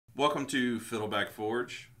Welcome to Fiddleback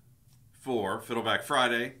Forge for Fiddleback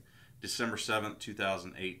Friday, December 7th,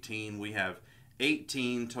 2018. We have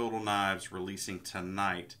 18 total knives releasing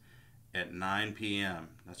tonight at 9 p.m.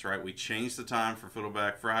 That's right, we changed the time for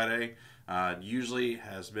Fiddleback Friday. Usually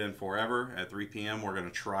has been forever at 3 p.m. We're going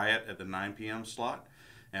to try it at the 9 p.m. slot.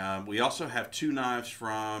 We also have two knives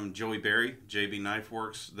from Joey Berry, JB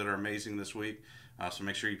Knifeworks, that are amazing this week. So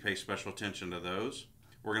make sure you pay special attention to those.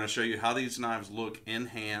 We're going to show you how these knives look in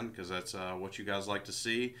hand, because that's what you guys like to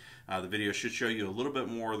see. The video should show you a little bit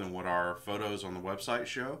more than what our photos on the website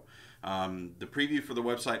show. The preview for the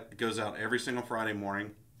website goes out every single Friday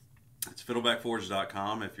morning. It's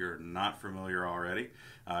fiddlebackforge.com if you're not familiar already.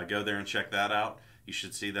 Go there and check that out. You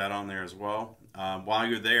should see that on there as well. While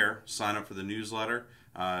you're there, sign up for the newsletter.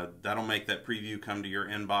 That'll make that preview come to your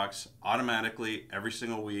inbox automatically every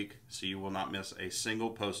single week, so you will not miss a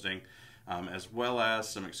single posting. As well as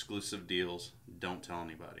some exclusive deals. Don't tell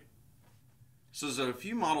anybody. So there's a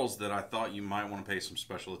few models that I thought you might want to pay some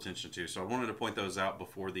special attention to, so I wanted to point those out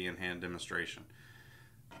before the in-hand demonstration.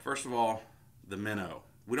 First of all, the Minnow.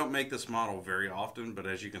 We don't make this model very often, but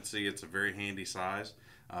as you can see, it's a very handy size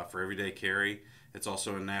for everyday carry. It's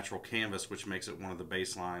also a natural canvas, which makes it one of the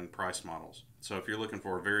baseline price models. So if you're looking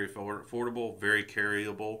for a very affordable, very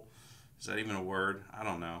carryable, is that even a word? I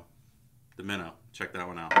don't know. The Minnow, check that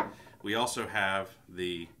one out. We also have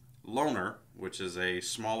the Loner, which is a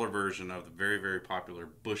smaller version of the very, very popular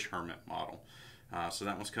Bush Hermit model. So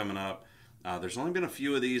that one's coming up. There's only been a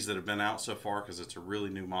few of these that have been out so far because it's a really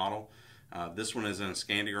new model. This one is in a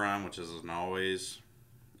Scandi run, which is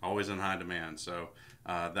always in high demand. So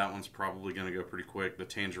that one's probably going to go pretty quick. The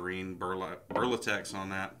Tangerine Burlatex on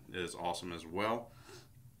that is awesome as well.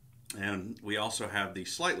 And we also have the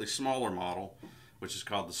slightly smaller model, which is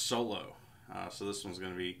called the Solo. So this one's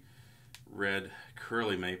going to be red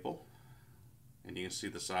curly maple, and you can see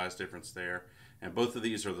the size difference there. And both of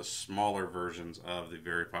these are the smaller versions of the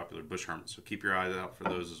very popular Bush Hermit, so keep your eyes out for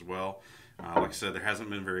those as well. Like I said, there hasn't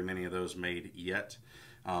been very many of those made yet.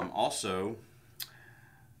 Also,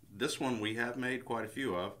 this one we have made quite a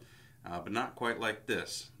few of, but not quite like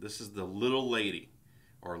this. This is the Lil'Lady,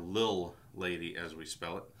 or Lil'Lady as we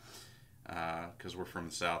spell it, because we're from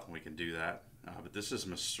the South and we can do that. But this is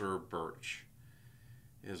Masur Birch.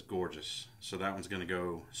 It is gorgeous. So that one's going to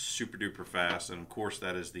go super duper fast, and of course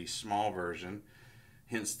that is the small version,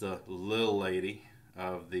 hence the Lil'Lady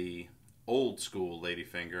of the old school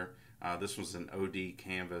Ladyfinger. This one's an OD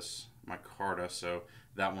canvas Micarta, so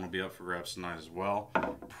that one will be up for grabs tonight as well.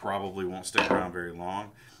 Probably won't stick around very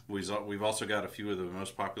long. We've also got a few of the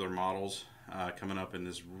most popular models coming up in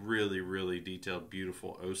this really, really detailed,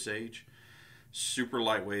 beautiful Osage. Super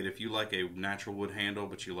lightweight. If you like a natural wood handle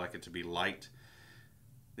but you like it to be light,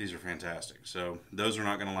 these are fantastic. So those are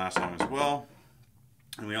not going to last long as well.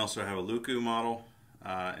 And we also have a Leuku model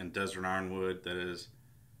in desert ironwood that is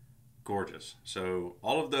gorgeous. So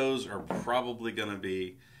all of those are probably going to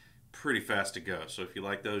be pretty fast to go. So if you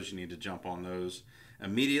like those, you need to jump on those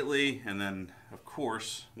immediately. And then of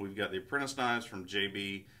course we've got the apprentice knives from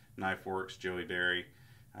JB Knifeworks, Joey Berry.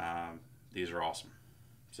 These are awesome.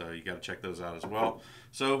 So you got to check those out as well.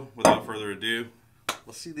 So without further ado,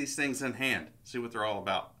 let's see these things in hand, see what they're all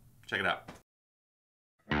about. Check it out.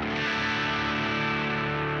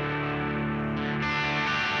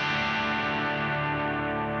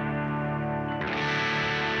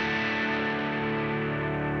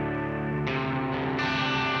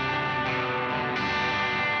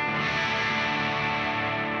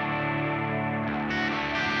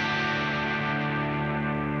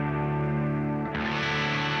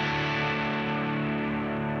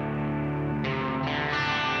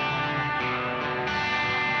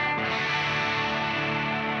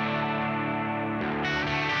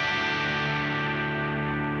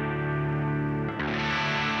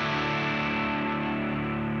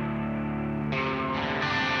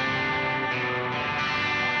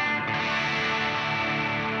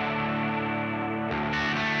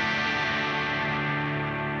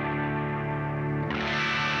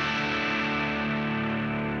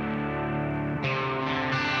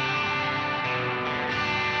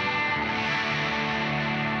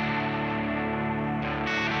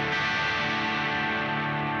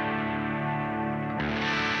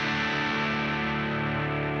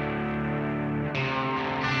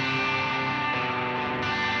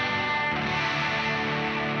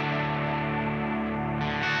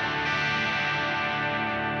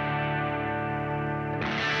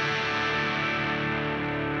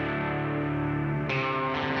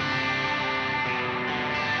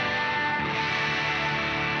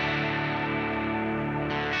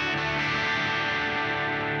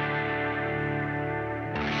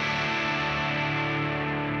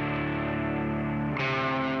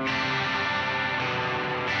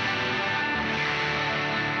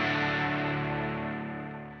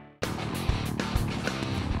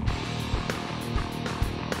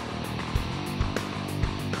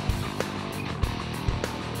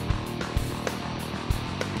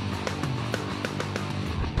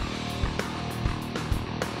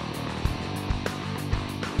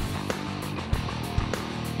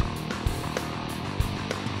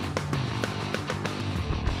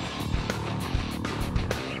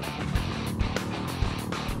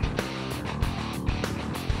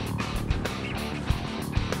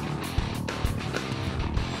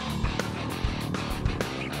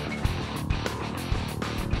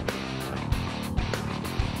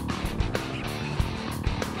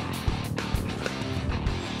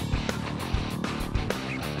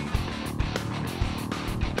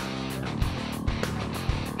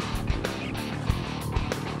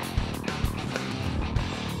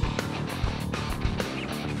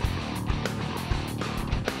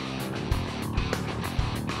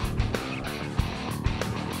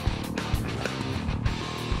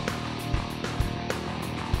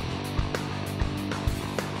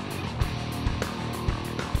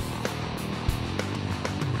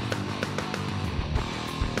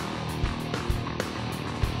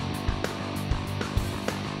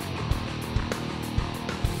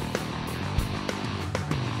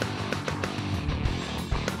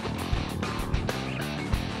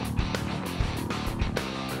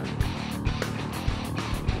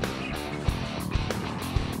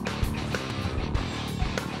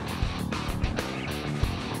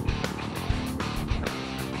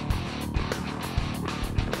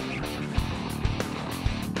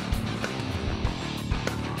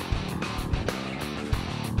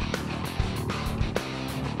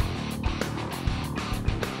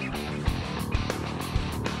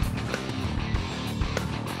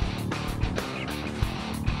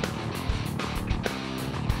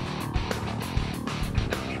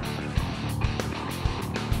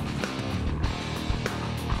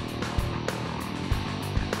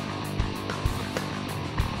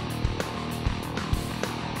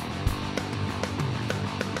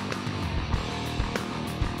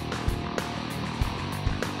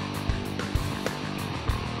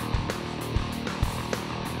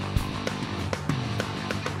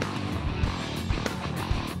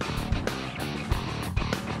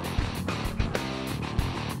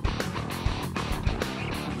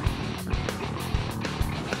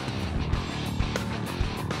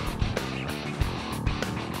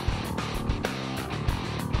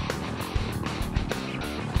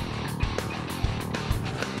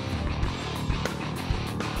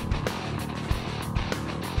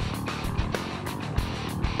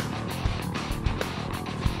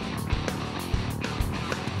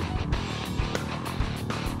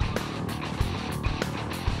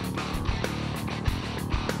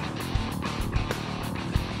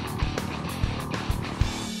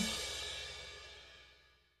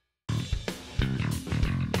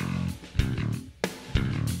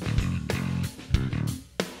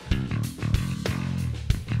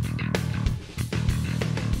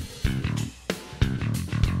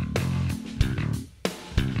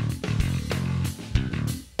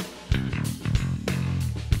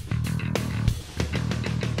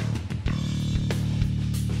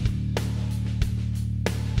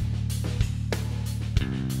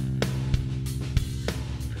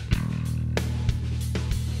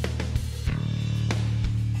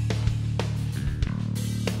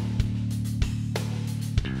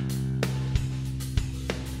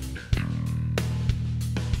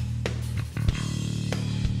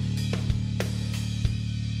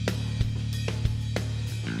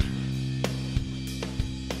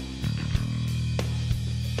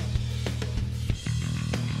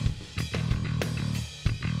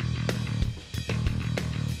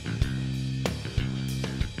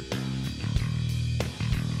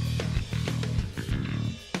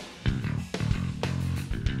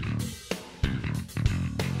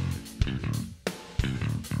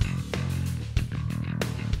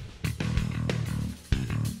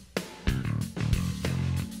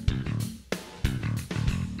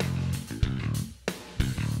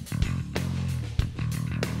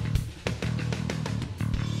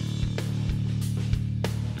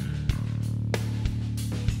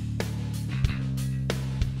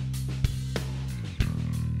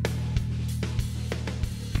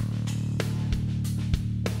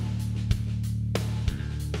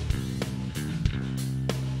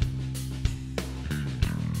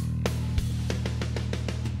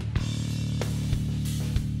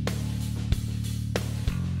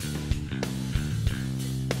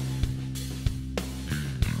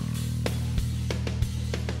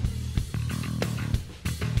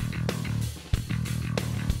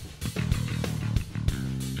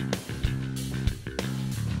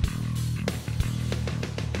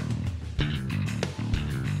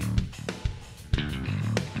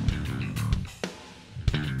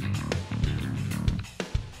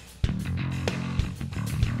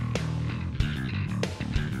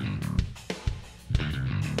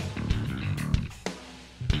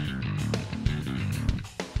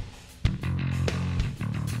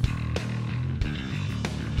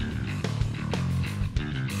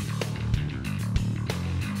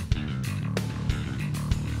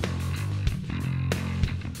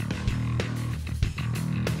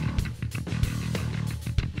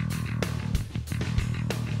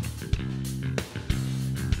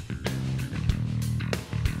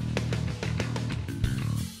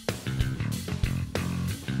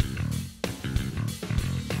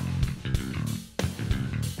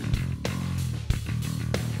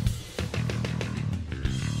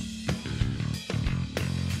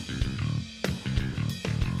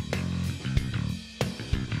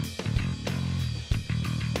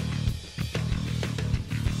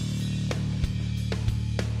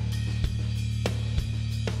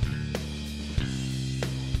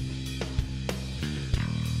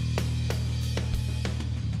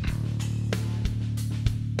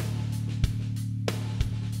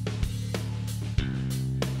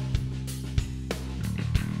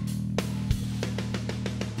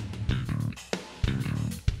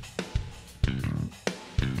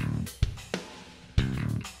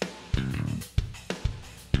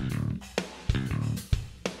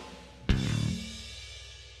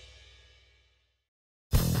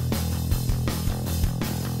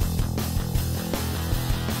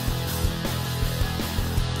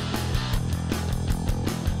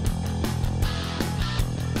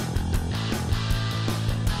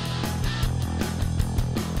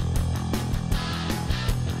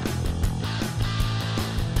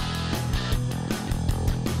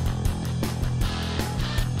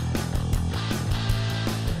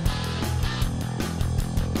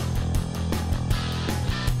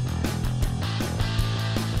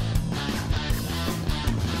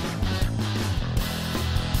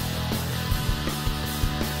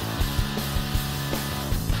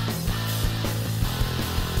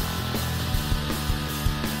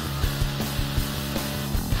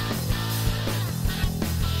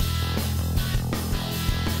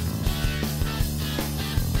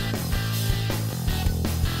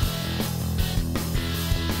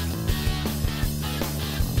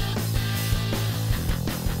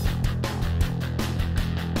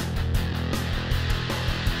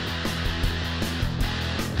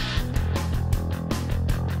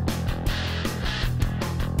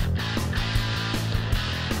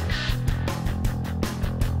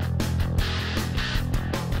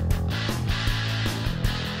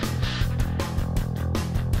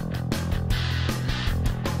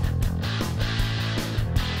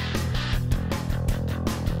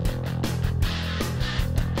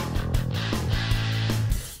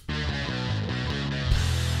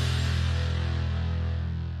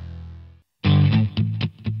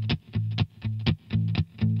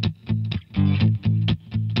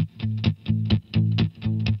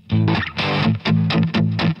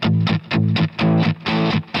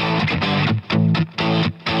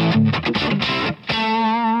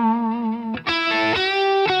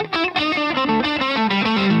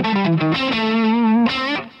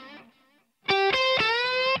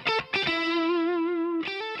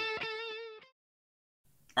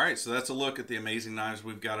 All right, so that's a look at the amazing knives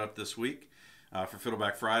we've got up this week for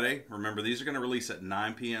Fiddleback Friday. Remember, these are going to release at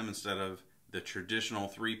 9 p.m. instead of the traditional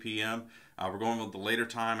 3 p.m. We're going with the later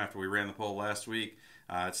time after we ran the poll last week.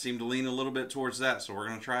 It seemed to lean a little bit towards that, so we're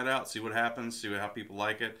going to try it out, see what happens, see how people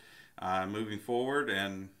like it moving forward,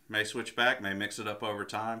 and may switch back, may mix it up over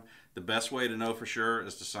time. The best way to know for sure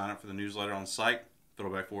is to sign up for the newsletter on the site,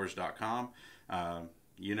 fiddlebackforge.com.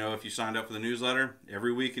 You know, if you signed up for the newsletter,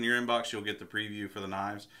 every week in your inbox you'll get the preview for the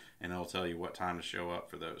knives, and it'll tell you what time to show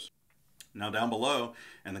up for those. Now down below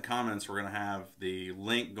in the comments we're going to have the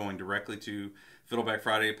link going directly to Fiddleback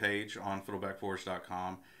Friday page on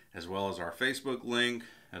fiddlebackforge.com, as well as our Facebook link,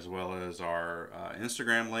 as well as our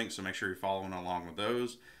Instagram link, so make sure you're following along with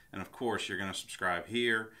those. And of course you're going to subscribe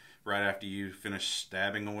here right after you finish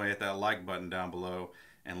stabbing away at that like button down below,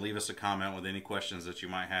 and leave us a comment with any questions that you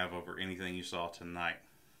might have over anything you saw tonight.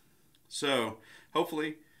 So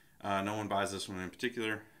hopefully no one buys this one in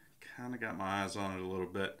particular. Kind of got my eyes on it a little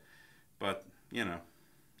bit, but you know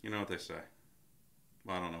what they say.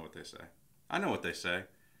 Well, I don't know what they say. I know what they say.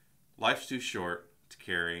 Life's too short to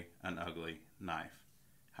carry an ugly knife.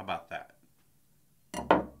 How about that?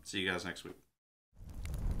 See you guys next week.